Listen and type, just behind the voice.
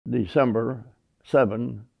December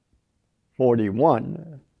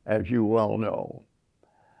 41, as you well know.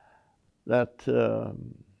 That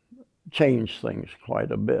changed things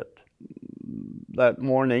quite a bit. That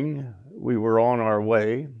morning, we were on our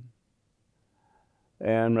way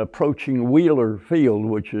and approaching Wheeler Field,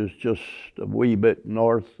 which is just a wee bit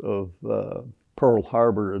north of Pearl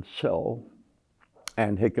Harbor itself,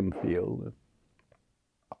 and Hickam Field.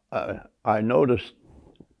 I noticed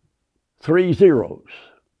 3 zeros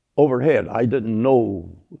overhead. I didn't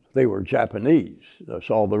know they were Japanese. I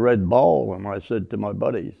saw the red ball, and I said to my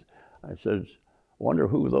buddies, I said, wonder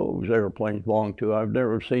who those airplanes belong to. I've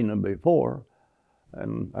never seen them before.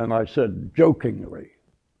 And I said jokingly,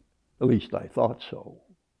 at least I thought so,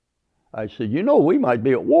 I said, you know, we might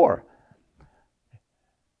be at war.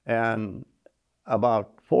 And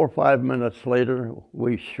about 4 or 5 minutes later,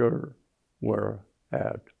 we sure were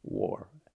at war.